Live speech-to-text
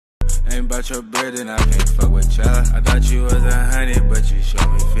Ain't about your bread and I can't fuck with y'all. I thought you was 100, but you showed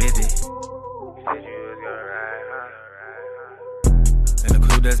me 50. Said you was gonna ride, huh? And the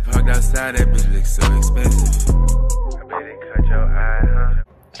coupe that's parked outside, that bitch looks so expensive. I bet it cut your eye, huh?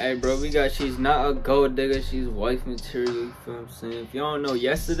 Hey bro, she's not a gold digger, she's wife material, you feel what I'm saying? If you don't know,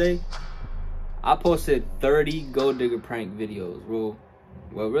 yesterday, I posted 30 gold digger prank videos, bro.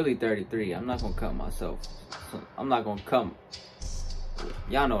 Well, really 33. I'm not gonna cut myself. I'm not gonna cut.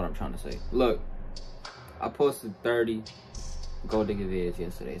 Y'all know what I'm trying to say. Look, I posted 30 gold digger videos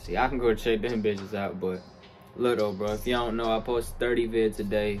yesterday. See, I can go check them bitches out, but look though, bro, if you don't know, I post 30 vids a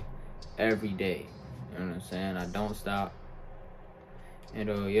day, every day. You know what I'm saying? I don't stop. And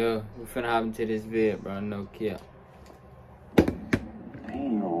yeah, we finna hop into this vid, bro. No cap.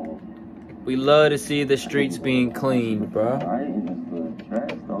 Damn. We love to see the streets being cleaned, bro.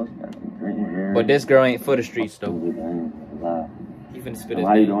 But this girl ain't for the streets though. You finna spit his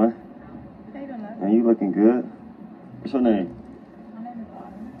How you name. doing? How you doing, love? Man, you looking good. What's your name? My name is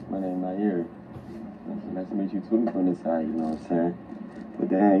Autumn. My name is Nair. Nice to meet you too from this side, you know what I'm saying? But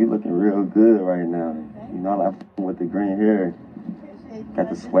damn, you looking real good right now. You know, I like with the green hair. Got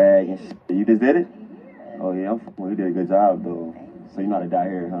the swag and shit. You just did it? Oh yeah, you did a good job though. So you know how to dye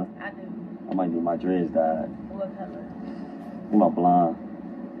hair, huh? I do. I might need my dreads dyed. What color? I'm my blonde.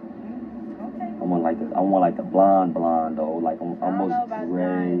 Okay. I want like the blonde though, like almost I don't know about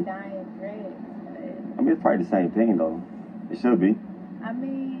gray. dyeing dreads. I mean, it's probably the same thing though. It should be. I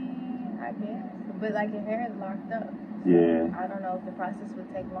mean, I guess. But like your hair is locked up. Yeah. I don't know if the process would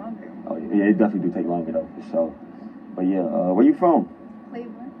take longer. Oh yeah, it definitely do take longer though, for sure. But yeah, where you from?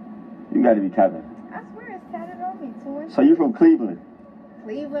 Cleveland. You gotta be capping. I swear it's tatted on me. So you from Cleveland?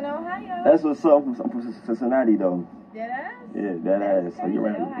 Cleveland, Ohio. That's what's up. I'm from Cincinnati though. Dead ass? Yeah, that ass. So you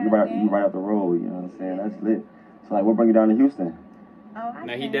right up the road. You know what I'm saying? Yeah. That's lit. So like, what bring you down to Houston? Oh, I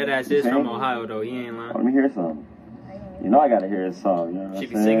Now he can. dead ass is from Ohio though. He ain't Oh, lying. let me hear something. You know I gotta hear a song. You know what She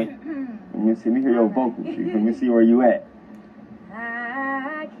I'm be saying? singing. Let me hear your vocals. Let me see where you at.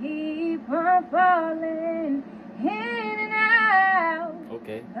 I keep on falling in and out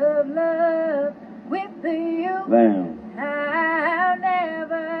Okay. of love with you. Damn. I'll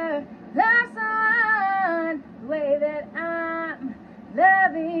never love someone the way that I'm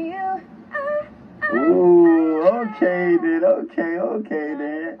loving you. Ooh, okay then.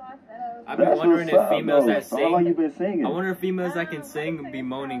 I've been wondering if females that So how long you sing. been singing? I wonder if females that can sing be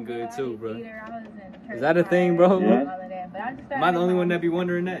moaning good too, bro. Is Is that a thing, bro? Yeah. Am I the only one that be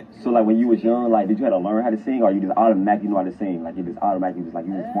wondering that? So like when you was young, like did you have to learn how to sing, or you just automatically know how to sing? Like you just automatically just like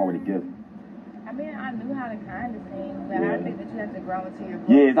you was born with a gift. I mean, I knew how to kind of sing, but Yeah. I think that you have to grow into your voice.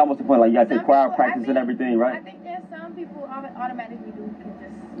 Yeah, it's almost the point like you gotta take Some choir people, practice and everything, right? I think that some people automatically do can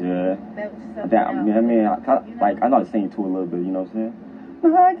just Yeah. belch I something out. I know how to sing too a little bit. You know what I'm saying?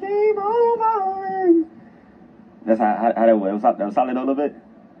 I keep on falling. That's how that was. That was solid a little bit.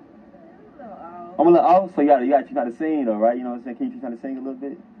 I'm a little off, so you gotta teach me how to sing though, right? You know what I'm saying? Can you teach me how to sing a little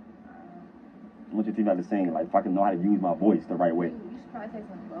bit? I want you to teach me how to sing, like if I can know how to use my voice the right way. You should probably take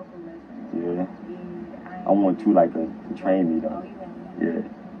some vocal lessons. Yeah. I want you like to train me though. Yeah.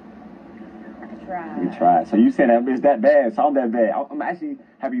 I could try. You try. So you saying that it's that bad? Sound that bad? I'm actually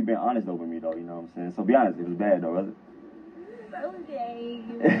happy you been honest though with me though. You know what I'm saying? So be honest. It was bad though, was it? Okay.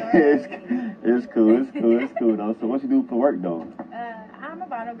 It's cool though. So what you do for work though? I'm a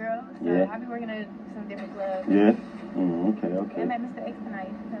bottle girl, so Yeah. I'll be working at some different clubs. Yeah. Okay. I'm at Mr. X tonight.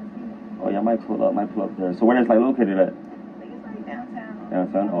 You can come see me. Oh yeah, I might pull up there. So where that's like located at? I think it's like downtown.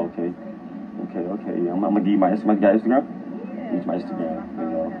 Downtown? Oh, okay. Yeah, I'm gonna give you my Instagram. Yeah. Use my Instagram. You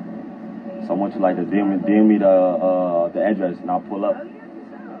know. So I want you like to DM me the address and I'll pull up. Oh, yeah, for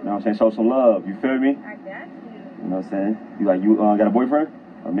sure. You know what I'm saying? Show some love. You feel me? I got you. You know what I'm saying? You got a boyfriend?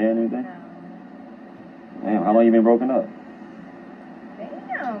 A man or anything? No. Damn, how long you been broken up?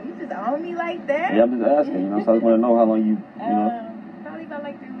 Damn, you just own me like that? Yeah, I'm just asking, you know, so I just want to know how long you know. Probably about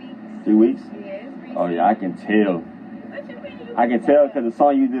like 3 weeks. 3 weeks? Yeah, it's recent. Oh yeah, I can tell. What you mean? I can tell because the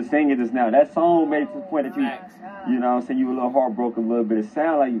song you just singing just now, that song made it to the point that you know what I'm saying, you were a little heartbroken a little bit. It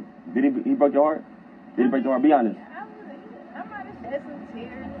sounded like, did he broke your heart? Did he break your heart? Be honest. I might have shed some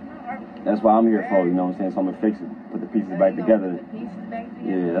tears in my heart. That's what I'm here for, you know what I'm saying? So I'm going to fix it, put the pieces back together. Put the pieces back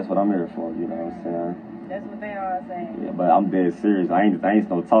together? Yeah, that's what I'm here for, you know what I'm saying? That's what they are saying. Yeah, but I'm dead serious. I ain't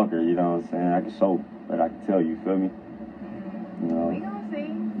no talker, you know what I'm saying? I can show, but I can tell you, feel me? You know? We gonna see.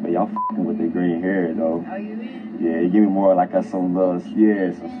 But y'all f***ing with the green hair, though. Oh, you in? Yeah, you give me more like some little,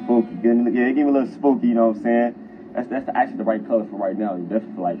 some spooky. Give me a little spooky, you know what I'm saying? That's actually the right color for right now. You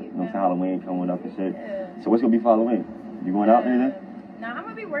definitely feel like, you know what I'm saying, Halloween coming up and shit. Yeah. So what's gonna be for Halloween? You going out or anything? No, I'm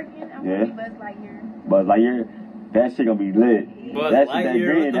gonna be working. I'm Yeah. gonna be Buzz Lightyear. Buzz Lightyear? That shit gonna be lit. Buzz that Lightyear, shit, that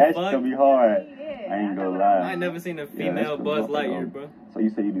green, what the that shit fuck? gonna be hard. Yeah, I ain't gonna know lie. I ain't never seen a female cool. Buzz Lightyear, bro. So you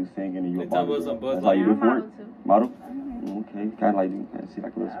say you do singing and you a They talking model? about some Buzz That's all you Lightyear. do for work? Model? Okay, kind of like you kind of see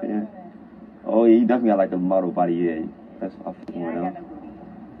like a little spin. Oh yeah, you definitely got like a model body. Yeah, that's what I feel Yeah, I right got now. no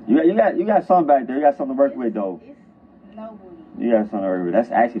booty. You got something back there. You got something to work with though. It's no booty. You got something to work with.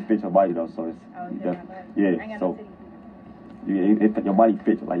 That's actually fits your body though. So it's Oh, you it's in my def- body. I yeah. ain't got So no titties. if your body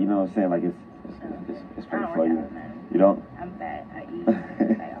fits, like you know what I'm saying, like it's I pretty don't for you. work out, man. You don't? I'm fat. I eat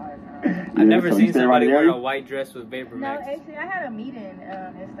like all the time. I've never so you seen stay around somebody the wear area? a white dress with Vapor No, Max. actually, I had a meeting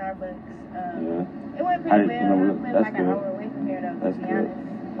in Starbucks. Yeah. It went How pretty did- well. you know, I live that's like good. an hour away from here, though, That's to be good.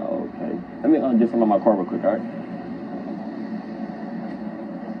 honest. Oh, okay. Let me get some of my car real quick, alright?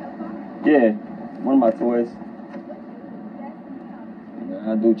 Yeah, one of my toys.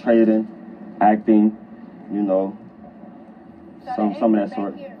 I do trading, acting, you know, some of that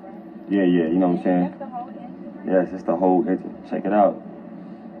sort. Yeah, you know what I'm saying? That's the whole engine. Yes, it's the whole engine. Check it out.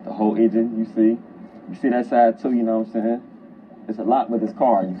 The whole engine, you see? You see that side too, you know what I'm saying? It's a lot with this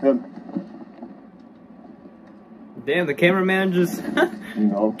car, you feel me? Damn, the cameraman just You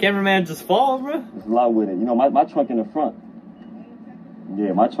know? cameraman just fall, bro. There's a lot with it. You know, my trunk in the front.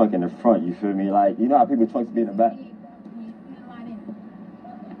 Yeah, my trunk in the front, you feel me? Like, you know how people trunks be in the back?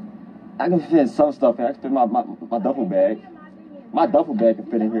 I can fit some stuff in. I can fit my duffel bag. My duffel bag can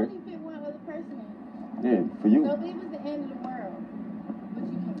fit in here. Yeah, for you. So if it was the end of the world,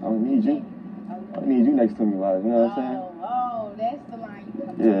 I don't need you. I don't need you next to me, like, you know what I'm saying? Oh, that's the line you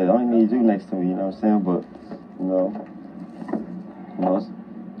come Yeah, I don't need you next to me, you know what I'm saying? But, you know,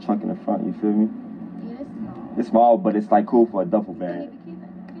 it's trunk in the front, you feel me? Yeah, it's small. It's small, but it's like cool for a duffel bag.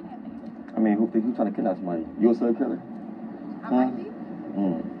 Kidnapping. I mean, who trying to kidnap somebody? You a serial killer? I might be.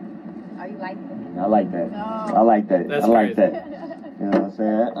 Mm. Oh, you like that? I like that. No. I like that. That's I like crazy. that. You know what I'm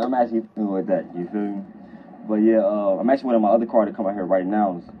saying? I'm actually feeling with that. You feel me? But yeah, I'm actually waiting on my other car to come out here right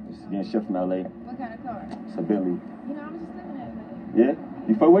now. It's getting shipped from LA. What kind of car? It's a Bentley. You know, I'm just living at LA. Yeah?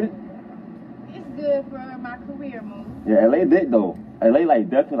 You fuck with it? It's good for my career move. Yeah, LA did though. LA like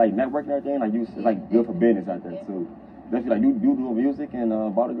definitely like network and everything. Like it's like good for business out there too. Definitely like you do music and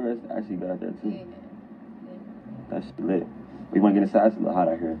bodyguard is actually good out there too. Yeah. That's lit. We want to get inside. It's a little hot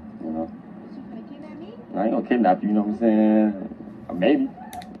out here, you know. But you finna kidnap me? I ain't gonna kidnap you. You know what I'm saying? Maybe.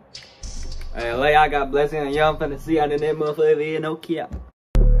 Hey, LA, I got blessing and y'all finna see out in that motherfucker, no cap.